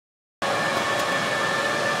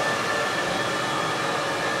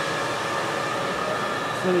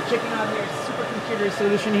So we're checking out here supercomputer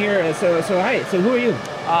solution here. So hi. So who are you?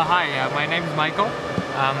 Hi, my name is Michael.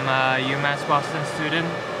 I'm a UMass Boston student,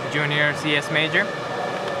 junior CS major,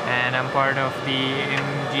 and I'm part of the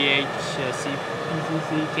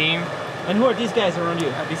MGHCPCC team. And who are these guys around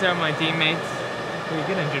you? These are my teammates. You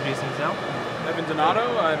can introduce himself. Evan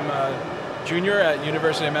Donato. I'm a junior at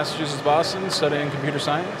University of Massachusetts Boston, studying computer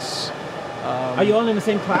science. Are you all in the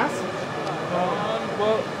same class?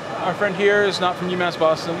 Well, our friend here is not from UMass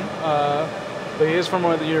Boston, but he is from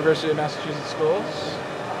one of the University of Massachusetts schools.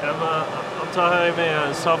 I'm Taha. I'm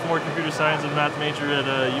a sophomore computer science and math major at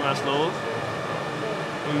UMass Lowell.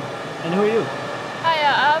 And who are you? Hi,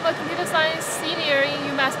 I'm a computer science senior in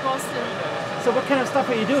UMass Boston. So what kind of stuff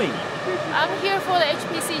are you doing? I'm here for the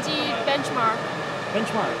HPCG benchmark.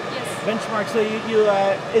 Benchmark? Yes. Benchmark, so you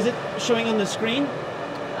is it showing on the screen?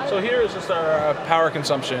 So here is just our power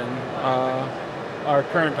consumption, our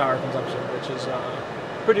current power consumption, which is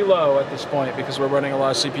pretty low at this point because we're running a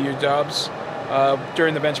lot of CPU jobs.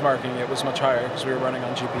 During the benchmarking, it was much higher because we were running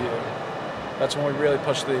on GPU. That's when we really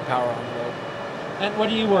pushed the power envelope. And what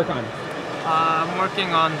do you work on? I'm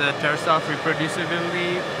working on the Tersoft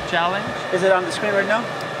reproducibility challenge. Is it on the screen right now?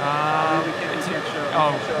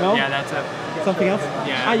 No? Yeah, that's it. Something else?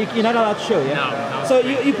 Yeah. You're not allowed to show, yeah? No. So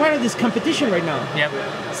you're part of this competition right now? Yep.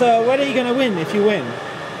 So what are you going to win if you win?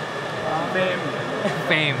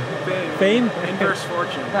 Fame. Fame? Inverse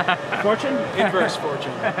fortune. Fortune? Inverse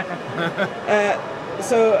fortune.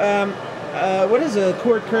 What does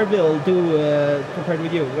Kurt Kerrville do compared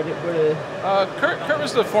with you? Kurt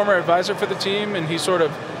was the former advisor for the team, and he sort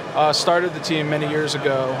of started the team many years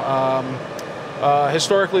ago.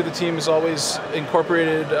 Historically, the team has always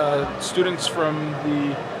incorporated students from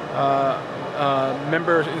the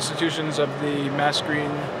member institutions of the Mass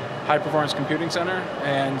Green High Performance Computing Center,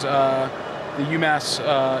 and the UMass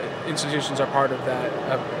institutions are part of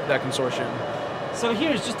that consortium. So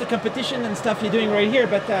here's just the competition and stuff you're doing right here,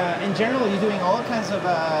 but in general you're doing all kinds of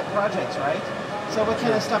projects, right? So what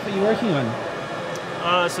kind of stuff are you working on?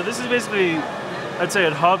 So this is basically, I'd say,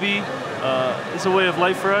 a hobby. It's a way of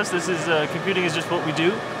life for us. This is computing is just what we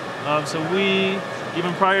do. So we,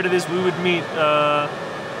 even prior to this, we would meet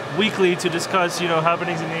weekly to discuss,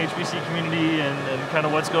 happenings in the HPC community and kind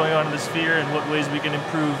of what's going on in the sphere and what ways we can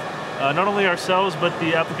improve not only ourselves but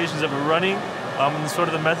the applications that we're running. And sort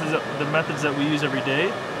of the methods that we use every day.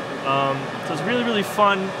 So it's really, really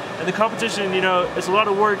fun. And the competition, it's a lot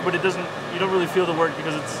of work, but you don't really feel the work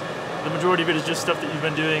because the majority of it is just stuff that you've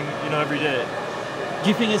been doing, every day. Do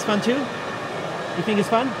you think it's fun too? You think it's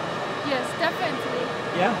fun? Yes, definitely.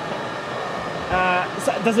 Yeah?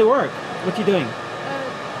 So does it work? What you doing?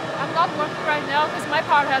 I'm not working right now because my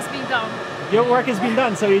part has been done. Your work has been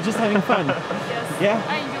done, so you're just having fun? Yes. Yeah?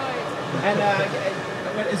 I enjoy it. And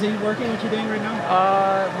is it working what you're doing right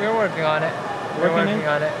now? We're working on it. We're working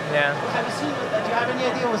on it, yeah. Have you seen, do you have any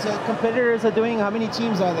idea what the competitors are doing? How many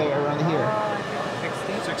teams are there around here?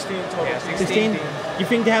 16 total. Yeah, 16? You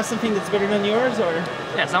think they have something that's better than yours, or?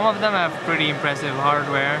 Yeah, some of them have pretty impressive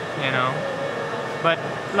hardware, but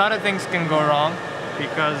a lot of things can go wrong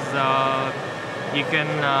because you can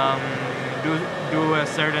do a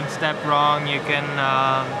certain step wrong. You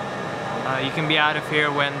can be out of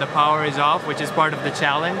here when the power is off, which is part of the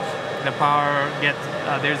challenge. The power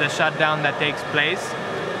there's a shutdown that takes place.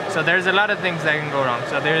 So there's a lot of things that can go wrong.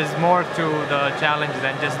 So there's more to the challenge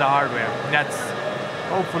than just the hardware. That's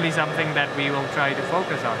hopefully something that we will try to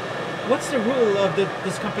focus on. What's the rule of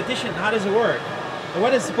this competition? How does it work? And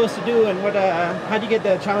what is it supposed to do, and how do you get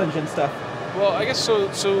the challenge and stuff? Well, I guess so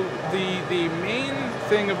the main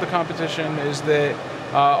thing of the competition is that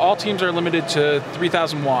all teams are limited to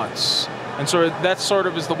 3,000 watts. And so that sort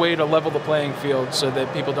of is the way to level the playing field so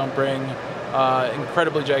that people don't bring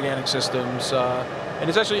incredibly gigantic systems. And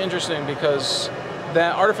it's actually interesting because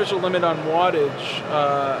that artificial limit on wattage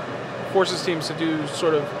forces teams to do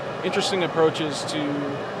sort of interesting approaches to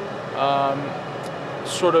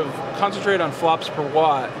sort of concentrate on flops per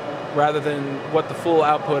watt rather than what the full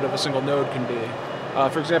output of a single node can be.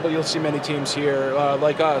 For example, you'll see many teams here,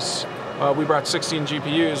 like us, we brought 16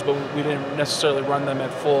 GPUs, but we didn't necessarily run them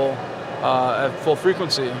at full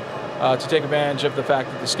frequency to take advantage of the fact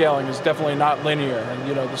that the scaling is definitely not linear. And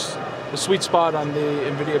the sweet spot on the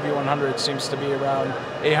NVIDIA V100 seems to be around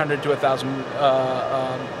 800 to 1,000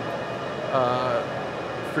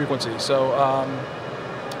 frequency. So,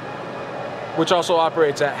 which also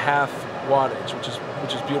operates at half wattage, which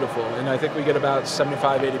is beautiful. And I think we get about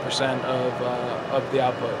 75–80% of the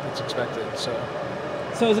output that's expected. So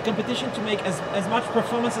is a competition to make as much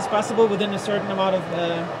performance as possible within a certain amount of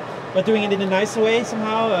But doing it in a nice way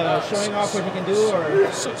somehow, showing off what you can do,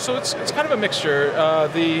 or So it's kind of a mixture.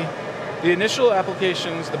 The initial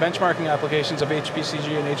applications, the benchmarking applications of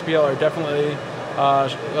HPCG and HPL are definitely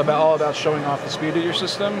all about showing off the speed of your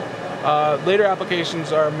system. Later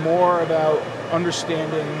applications are more about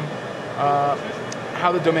understanding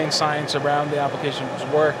how the domain science around the applications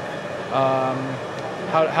work,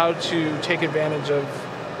 how to take advantage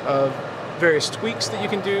of various tweaks that you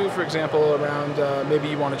can do. For example, around maybe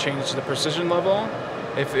you want to change the precision level.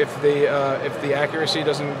 If the accuracy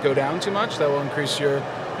doesn't go down too much, that will increase your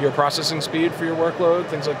processing speed for your workload,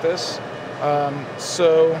 things like this.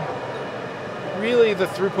 So really the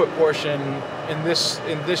throughput portion in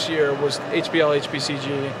this year was HPL,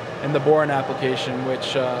 HPCG, and the Bourne application,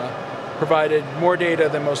 which provided more data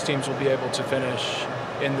than most teams will be able to finish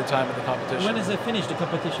in the time of the competition. when is it finished, the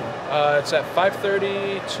competition? It's at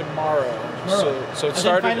 5:30 tomorrow. So it and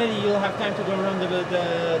started. then finally you'll have time to go around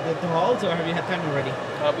the halls, or have you had time already?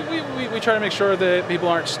 We try to make sure that people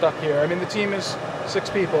aren't stuck here. I mean, the team is 6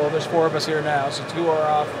 people. There's 4 of us here now, so 2 are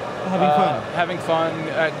off. Having fun,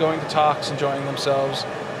 going to talks, enjoying themselves.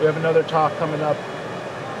 We have another talk coming up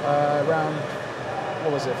around,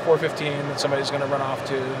 what was it, 4:15 that somebody's going to run off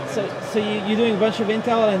to. So you're doing a bunch of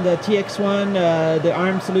Intel and the TX1, the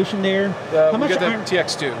ARM solution there. How much the ARM?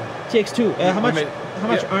 TX2. TX2. How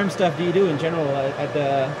much yeah. ARM stuff do you do in general at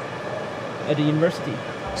the university?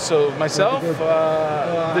 So myself,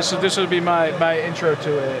 this would be my intro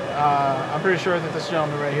to it. I'm pretty sure that this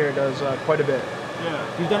gentleman right here does quite a bit. Yeah.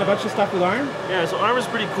 You've done a bunch of stuff with ARM? Yeah, so ARM is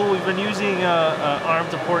pretty cool. We've been using ARM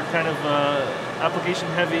to port kind of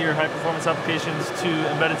application-heavy or high-performance applications to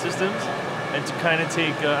embedded systems, and to kind of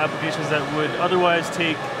take applications that would otherwise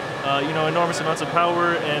take enormous amounts of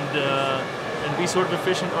power and be sort of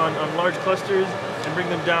efficient on large clusters, and bring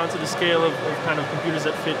them down to the scale of kind of computers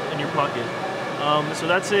that fit in your pocket. So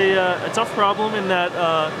that's a tough problem in that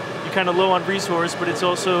you're kind of low on resource, but it's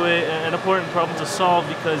also an important problem to solve,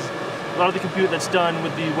 because a lot of the compute that's done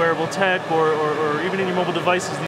with the wearable tech or even in your mobile devices